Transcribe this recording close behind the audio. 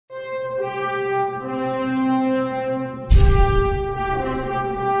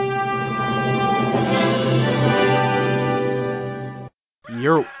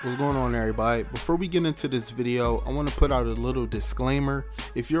Yo, what's going on everybody? Before we get into this video, I want to put out a little disclaimer.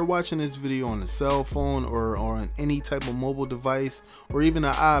 If you're watching this video on a cell phone or on any type of mobile device or even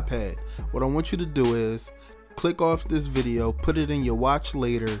an iPad, what I want you to do is click off this video, put it in your watch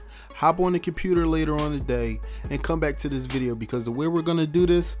later, hop on the computer later on the day and come back to this video, because the way we're going to do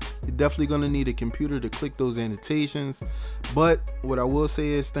this, you're definitely going to need a computer to click those annotations. But what I will say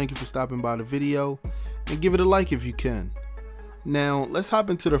is thank you for stopping by the video and give it a like if you can. Now let's hop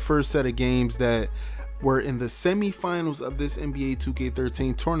into the first set of games that were in the semi-finals of this NBA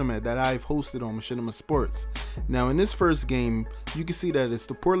 2K13 tournament that I've hosted on Machinima Sports. Now in this first game, you can see that it's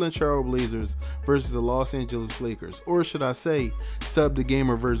the Portland Trail Blazers versus the Los Angeles Lakers, or should I say Sub the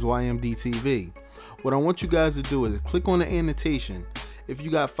Gamer versus YMDTV. What I want you guys to do is click on the annotation. If you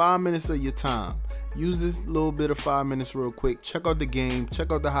got 5 minutes of your time, use this little bit of 5 minutes real quick, check out the game,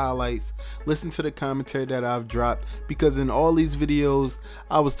 check out the highlights, listen to the commentary that I've dropped, because in all these videos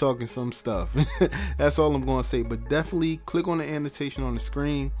I was talking some stuff. That's all I'm going to say. But definitely click on the annotation on the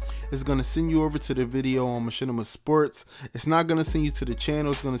screen. It's going to send you over to the video on Machinima Sports. It's not going to send you to the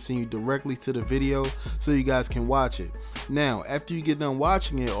channel, it's going to send you directly to the video so you guys can watch it. Now after you get done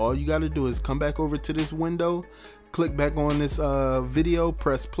watching it, all you got to do is come back over to this window, click back on this video,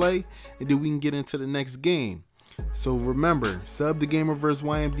 press play, and then we can get into the next game. So remember, Sub the Gamer versus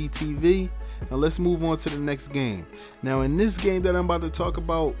YMDTV. Now let's move on to the next game. Now in this game that I'm about to talk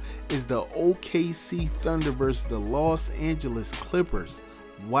about is the OKC Thunder versus the Los Angeles Clippers.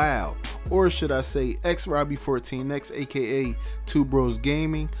 Wow. Or should I say XRobbie14X, aka Two Bros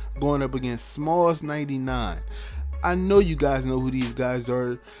Gaming, going up against Smalls99. I know you guys know who these guys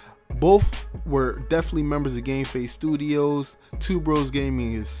are. Both were definitely members of Game Face Studios. Two Bros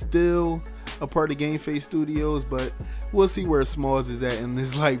Gaming is still a part of Game Face Studios, but we'll see where Smalls is at in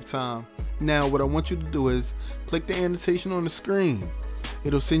this lifetime. Now what I want you to do is click the annotation on the screen.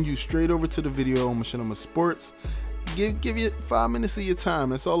 It'll send you straight over to the video on Machinima Sports. Give you 5 minutes of your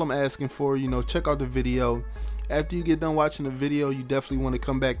time. That's all I'm asking for. You know, check out the video. After you get done watching the video, you definitely want to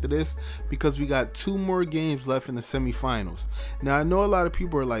come back to this, because we got 2 more games left in the semifinals. Now I know a lot of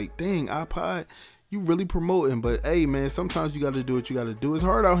people are like, dang, iPod, you really promoting, but hey man, sometimes you got to do what you got to do. It's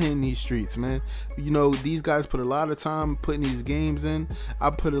hard out here in these streets, man. You know, these guys put a lot of time putting these games in. I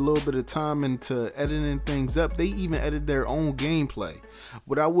put a little bit of time into editing things up. They even edit their own gameplay.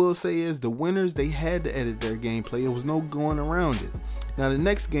 What I will say is the winners, they had to edit their gameplay. There was no going around it. Now the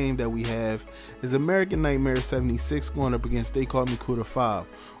next game that we have is American Nightmare 76 going up against They Call Me Cuda 5,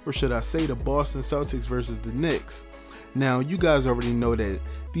 or should I say the Boston Celtics versus the Knicks. Now you guys already know that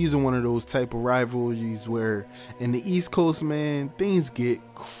these are one of those type of rivalries where in the East Coast, man, things get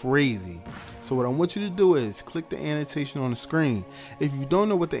crazy. So what I want you to do is click the annotation on the screen. If you don't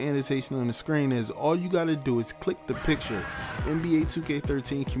know what the annotation on the screen is, all you got to do is click the picture. NBA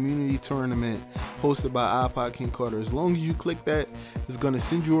 2K13 Community Tournament hosted by IpodKingCarter. As long as you click that, it's going to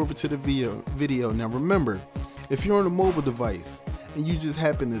send you over to the video. Now remember, if you're on a mobile device and you just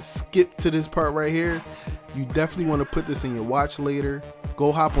happen to skip to this part right here, you definitely want to put this in your watch later.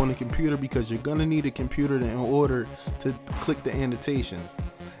 Go hop on the computer, because you're going to need a computer in order to click the annotations.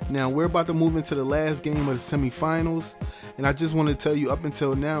 Now we're about to move into the last game of the semifinals, and I just want to tell you, up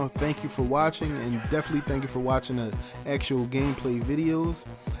until now, thank you for watching, and definitely thank you for watching the actual gameplay videos.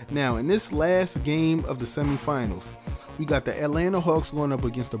 Now in this last game of the semifinals, we got the Atlanta Hawks going up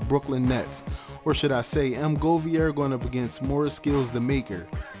against the Brooklyn Nets, or should I say M. Govier going up against More Skills the Maker.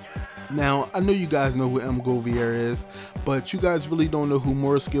 Now, I know you guys know who M. Govier is, but you guys really don't know who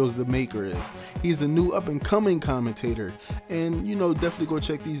More Skills the Maker is. He's a new up-and-coming commentator, and you know, definitely go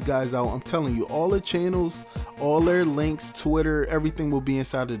check these guys out. I'm telling you, all the channels, all their links, Twitter, everything will be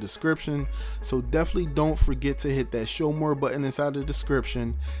inside the description. So definitely don't forget to hit that show more button inside the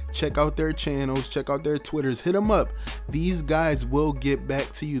description. Check out their channels, check out their Twitters, hit them up. These guys will get back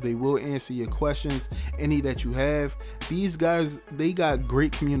to you. They will answer your questions, any that you have. These guys, they got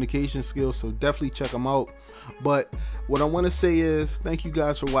great communication skills, so definitely check them out. But what I want to say is thank you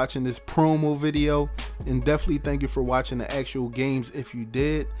guys for watching this promo video, and definitely thank you for watching the actual games if you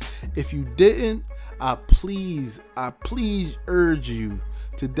did. If you didn't, I please urge you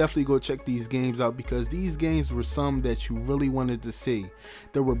to definitely go check these games out, because these games were some that you really wanted to see.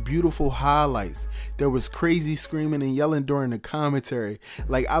 There were beautiful highlights. There was crazy screaming and yelling during the commentary.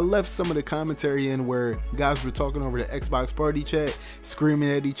 Like, I left some of the commentary in where guys were talking over the Xbox party chat, screaming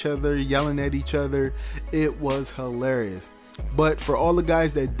at each other, yelling at each other. It was hilarious. But for all the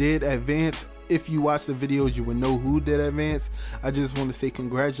guys that did advance, if you watch the videos, you would know who did advance. I just want to say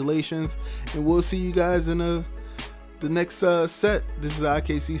congratulations, and we'll see you guys in the next set. This is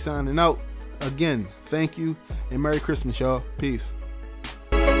IKC signing out. Again, thank you, and Merry Christmas, y'all. Peace.